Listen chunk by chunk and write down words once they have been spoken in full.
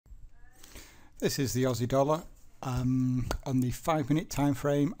This is the Aussie dollar on the 5-minute time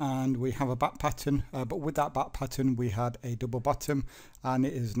frame, and we have a back pattern, but with that back pattern we had a double bottom, and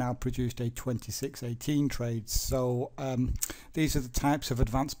it has now produced a 26.18 trade. So these are the types of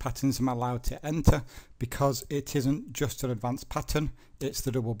advanced patterns I'm allowed to enter, because it isn't just an advanced pattern, it's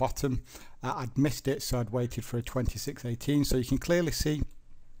the double bottom. I'd missed it, so I'd waited for a 26.18. so you can clearly see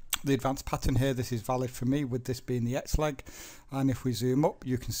the advanced pattern here. This is valid for me, with this being the X leg, and if we zoom up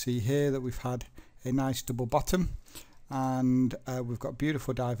you can see here that we've had a nice double bottom, and we've got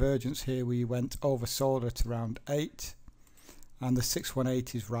beautiful divergence here. We went oversold at around 8, and the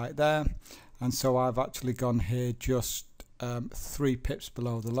 618 is right there, and so I've actually gone here just 3 pips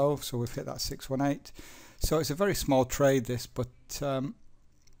below the low, so we've hit that 618. So it's a very small trade this, but at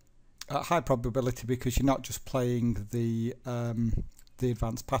high probability, because you're not just playing the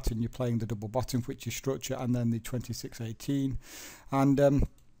advanced pattern, you're playing the double bottom, which is structure, and then the 26.18, and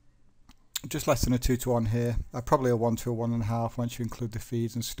just less than a 2 to 1 here, probably a 1 to a 1.5 once you include the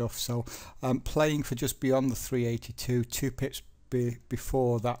fees and stuff. So playing for just beyond the 382, 2 pips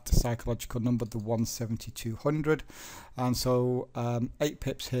before that psychological number, the 170-200, and so 8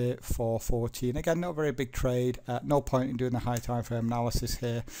 pips here for 14. Again, not a very big trade. No point in doing the high time frame analysis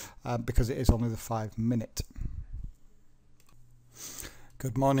here because it is only the 5-minute.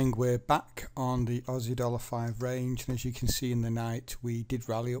 Good morning, we're back on the Aussie dollar 5 range, and as you can see in the night we did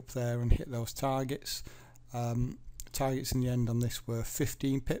rally up there and hit those targets. Targets in the end on this were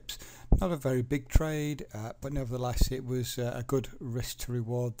 15 pips. Not a very big trade, but nevertheless it was a good risk to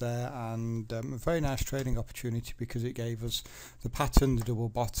reward there, and a very nice trading opportunity because it gave us the pattern, the double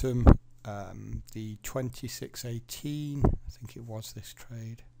bottom, the 26.18, I think it was this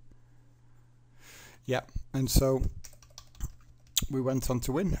trade. Yeah, and so we went on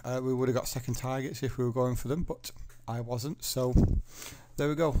to win. We would have got second targets if we were going for them, but I wasn't, so there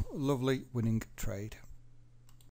we go. Lovely winning trade.